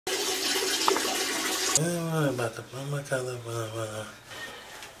about to put my color.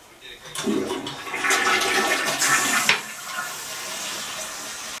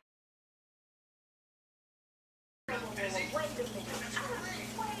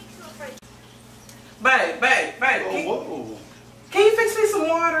 Babe. Whoa. Can you fix me some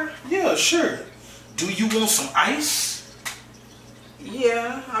water? Yeah, sure. Do you want some ice?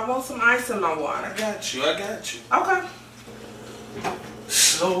 Yeah, I want some ice in my water. I got you. Okay.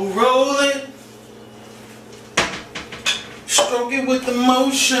 So roll it. Stroke it with the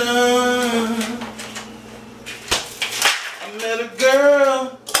motion. I met a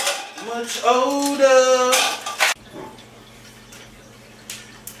girl much older.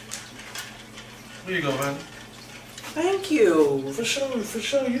 Here you go, honey. Thank you. For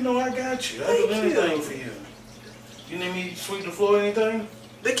sure. You know I got you. I'll do anything for you. You need me to sweep the floor or anything?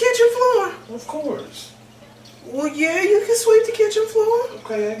 The kitchen floor? Of course. Well, yeah, you can sweep the kitchen floor.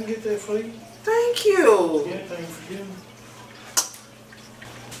 Okay, I can get that for you. Thank you. Anything for you.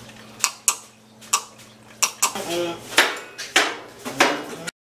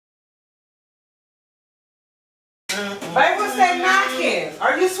 Babe, what's that knocking?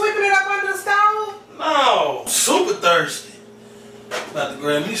 Are you sweeping it up under the stove? No, super thirsty. About to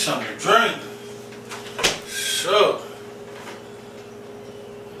grab me something to drink. Sure.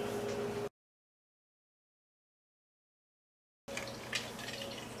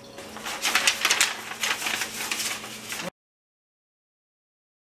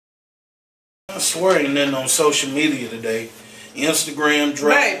 I swear ain't nothing on social media today. Instagram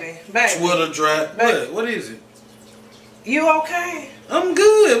dry. Baby. Twitter dry. Baby. What is it? You okay? I'm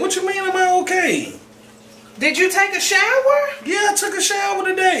good. What you mean am I okay? Did you take a shower? Yeah, I took a shower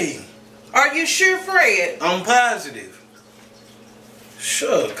today. Are you sure, Fred? I'm positive.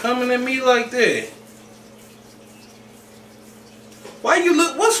 Sure, coming at me like that. Why you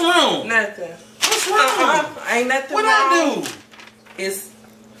look? What's wrong? Nothing. What's wrong? Ain't nothing What wrong. I do?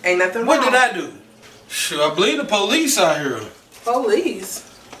 Ain't nothing What wrong. did I do? Sure, I believe the police out here. Police?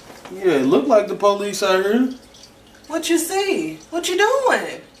 Yeah, it look like the police out here. What you see? What you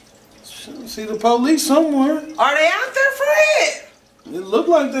doing? See the police somewhere. Are they out there, Fred? It look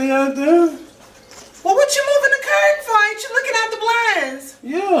like they out there. Well, what you moving the curtain for? Ain't you looking out the blinds?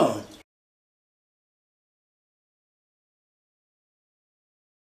 Yeah.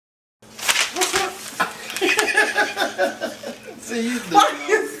 See, you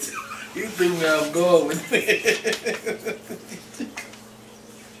think where I'm going with it.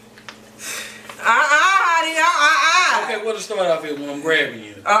 Okay, what'll start off here when I'm grabbing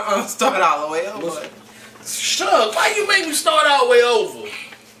you? Start all the way over. Shucks, why you make me start all the way over?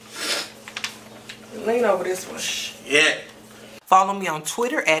 Lean over this one. Yeah. Follow me on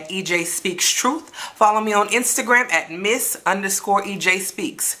Twitter at Ejspeaks. Follow me on Instagram at Miss_Ejspeaks.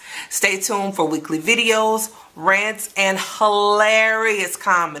 Stay tuned for weekly videos, rants, and hilarious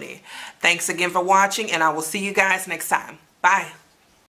comedy. Thanks again for watching, and I will see you guys next time. Bye.